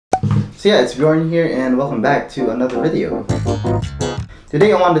So yeah, it's Bjorn here and welcome back to another video.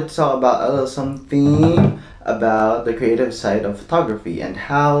 Today I wanted to talk about a little something about the creative side of photography and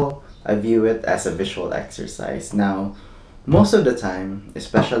how I view it as a visual exercise. Now, most of the time,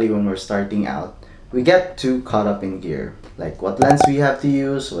 especially when we're starting out, we get too caught up in gear. Like what lens we have to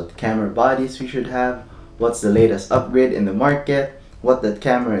use, what camera bodies we should have, what's the latest upgrade in the market, what that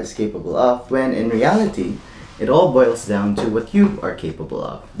camera is capable of, when in reality, it all boils down to what you are capable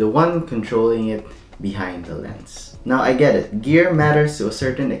of, the one controlling it behind the lens. Now I get it, gear matters to a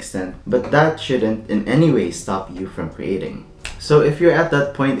certain extent, but that shouldn't in any way stop you from creating. So if you're at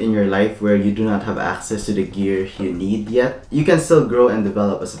that point in your life where you do not have access to the gear you need yet, you can still grow and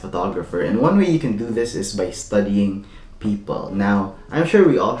develop as a photographer. And one way you can do this is by studying people. Now, I'm sure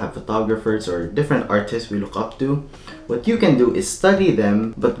we all have photographers or different artists we look up to. What you can do is study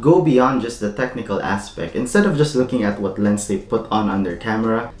them, but go beyond just the technical aspect. Instead of just looking at what lens they put on their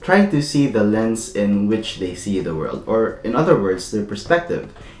camera, try to see the lens in which they see the world, or in other words, their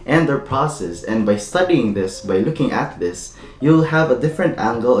perspective and their process. And by studying this, by looking at this, you'll have a different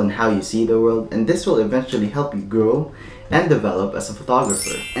angle on how you see the world, and this will eventually help you grow and develop as a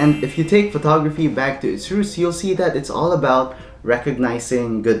photographer. And if you take photography back to its roots, you'll see that it's all about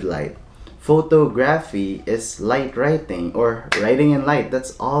recognizing good light. Photography is light writing, or writing in light.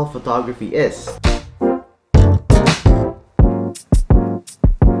 That's all photography is.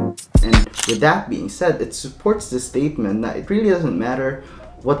 And with that being said, it supports the statement that it really doesn't matter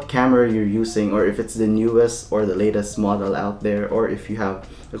what camera you're using, or if it's the newest or the latest model out there, or if you have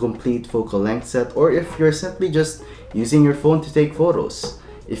a complete focal length set, or if you're simply just using your phone to take photos.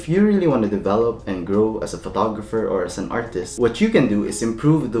 If you really want to develop and grow as a photographer or as an artist, what you can do is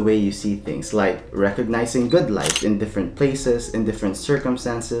improve the way you see things, like recognizing good light in different places, in different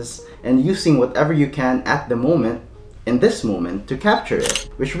circumstances, and using whatever you can at the moment, in this moment, to capture it.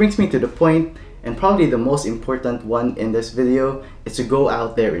 Which brings me to the point, and probably the most important one in this video, is to go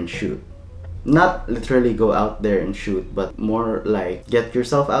out there and shoot. Not literally go out there and shoot, but more like get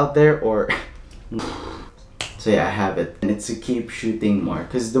yourself out there, or so yeah, I have it. And it's to keep shooting more,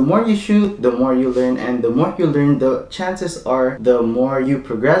 because the more you shoot, the more you learn, and the more you learn, the chances are the more you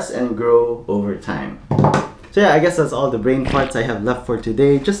progress and grow over time. So yeah, I guess that's all the brain parts I have left for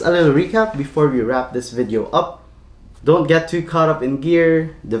today. Just a little recap before we wrap this video up. Don't get too caught up in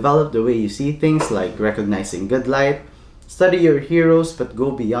gear, develop the way you see things, like recognizing good light, study your heroes but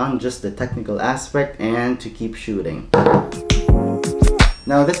go beyond just the technical aspect, and to keep shooting.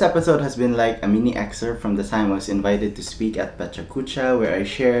 Now this episode has been like a mini excerpt from the time I was invited to speak at Pechakucha, where I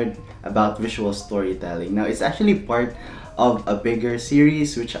shared about visual storytelling. Now it's actually part of a bigger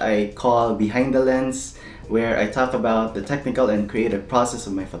series which I call Behind the Lens, where I talk about the technical and creative process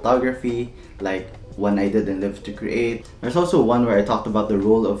of my photography, like When I Didn't Live to Create. There's also one where I talked about the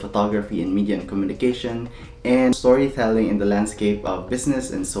role of photography in media and communication, and storytelling in the landscape of business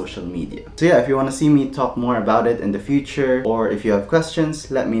and social media. So yeah, if you want to see me talk more about it in the future, or if you have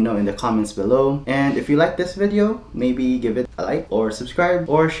questions, let me know in the comments below. And if you like this video, maybe give it a like, or subscribe,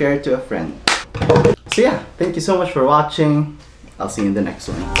 or share it to a friend. So yeah, thank you so much for watching. I'll see you in the next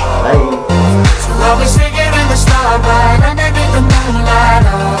one. Bye! So I'll be singing in the starlight underneath the moonlight.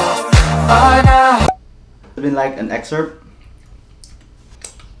 Oh, no. It's been like an excerpt.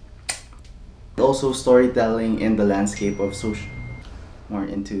 Also storytelling in the landscape of social. More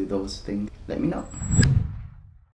into those things. Let me know.